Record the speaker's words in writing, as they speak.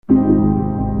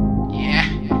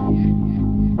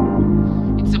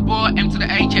M to the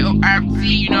AJORT,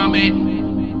 you know what I mean?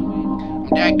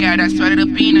 I'm that guy that started the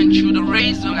bean and threw the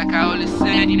razor, like I always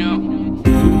said, you know.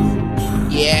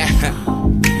 Yeah.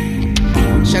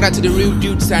 Shout out to the real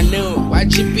dudes I know.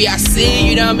 YGP, I see,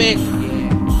 you know what I mean?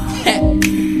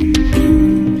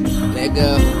 Let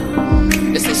go.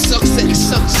 This is success, it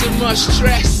sucks so much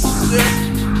stress.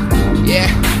 Yeah,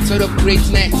 sort of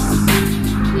greatness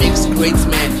makes great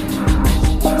men.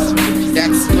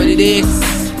 That's what it is.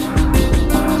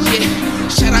 Yeah,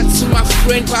 shout out to my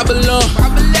friend Babylon.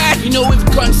 You know we've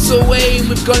gone so way,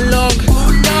 we've gone long.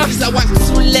 Cause I walk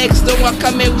 2 legs, don't walk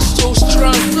a man, we so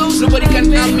strong. Nobody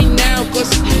can harm me now,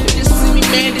 cause if you see me,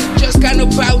 man, they just kind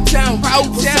of bow down.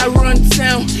 Cause I run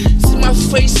town. See my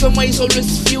face, somewhere is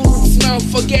always filled with smile.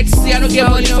 Forget, see, I don't get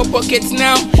money for pockets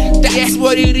now. That's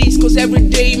what it is, cause every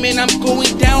day, man, I'm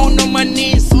going down on my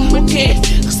knees. Okay,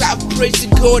 cause I pray to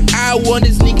God, I want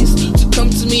these niggas to come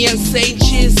to me and say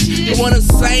cheers. They wanna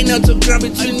sign autograph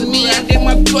between me and them,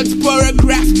 I've got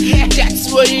paragraph.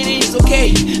 That's what it is,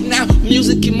 okay. Now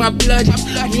music in my blood,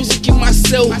 music in my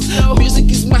soul, music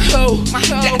is my hoe.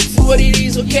 That's what it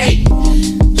is, okay.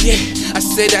 Yeah, I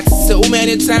said that so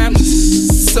many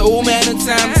times, so many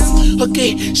times.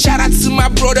 Okay, shout out to my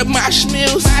brother Mash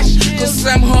Mills, cause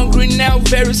I'm hungry now,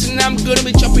 very soon I'm gonna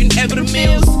be chopping every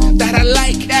meal that I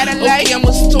like. Okay, I'm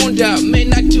a stoned up,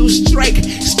 man, I do striker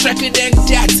than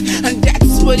that, and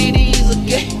that's what it is,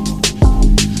 okay.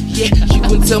 Yeah, you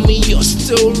can tell me your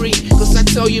story, cause I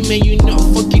tell you, man, you're not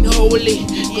fucking holy.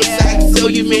 Cause I tell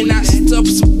you, man, I stop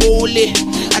so boldly.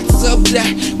 I stop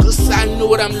that, cause I know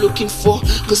what I'm looking for.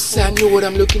 Cause I know what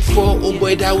I'm looking for. Oh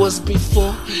boy, that was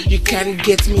before. You can't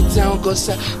get me down, cause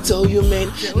I tell you,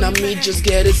 man, now me just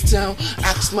get it down.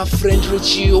 Ask my friend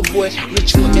Richie, oh boy,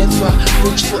 rich forever,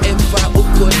 oh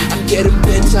boy, I'm getting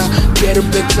better.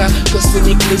 Cause the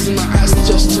necklace in my eyes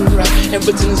just to rap.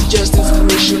 Everything is just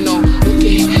inspirational,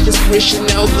 okay,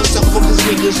 inspirational. Cause I fuck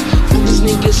these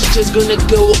niggas just gonna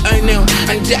go earn now.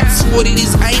 And that's what it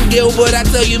is, I ain't girl, but I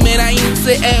tell you, man, I ain't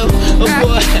say L, oh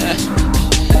boy.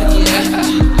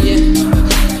 Yeah.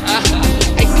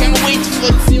 I can't wait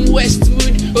for Team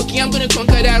Westwood. Okay, I'm gonna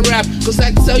conquer that rap, cause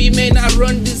I tell you, man, I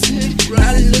run this hood.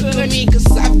 Now look at me, cause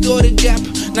I've got a gap.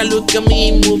 Now look at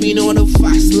me, moving on the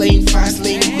fast lane, cause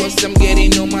I'm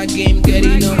getting on my game,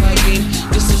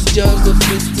 This is just a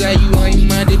freestyle, you are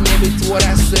reminded maybe to what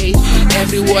I say,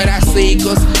 every word I say,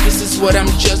 cause this is what I'm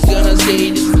just gonna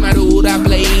say. This is my role I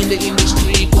play in the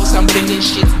industry, cause I'm bringing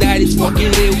shit that is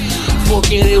fucking real.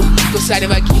 Cause I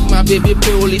never keep my baby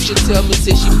pill. If she tell me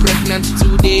say she pregnant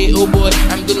today, oh boy,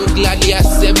 I'm gonna gladly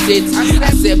accept it,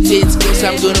 cause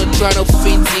I'm gonna try to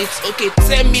fit it. Okay,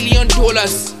 $10 million,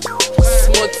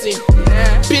 small thing,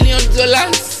 $1 billion,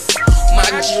 my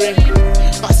dream,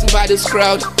 passing by this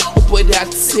crowd, oh boy,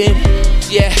 that's him.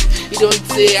 Yeah, you don't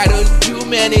say I don't do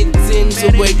many things,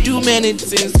 oh boy, do many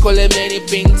things, call them many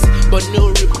things, but no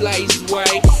replies. Why?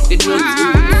 They don't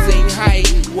even saying hi,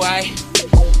 why?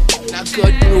 Now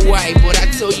God know why, but I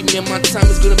tell you, man, my time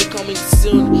is gonna be coming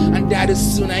soon, and that is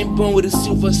soon. I ain't born with a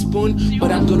silver spoon,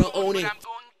 but I'm gonna own it. I'm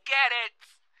gonna get it.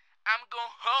 I'm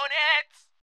gonna own it.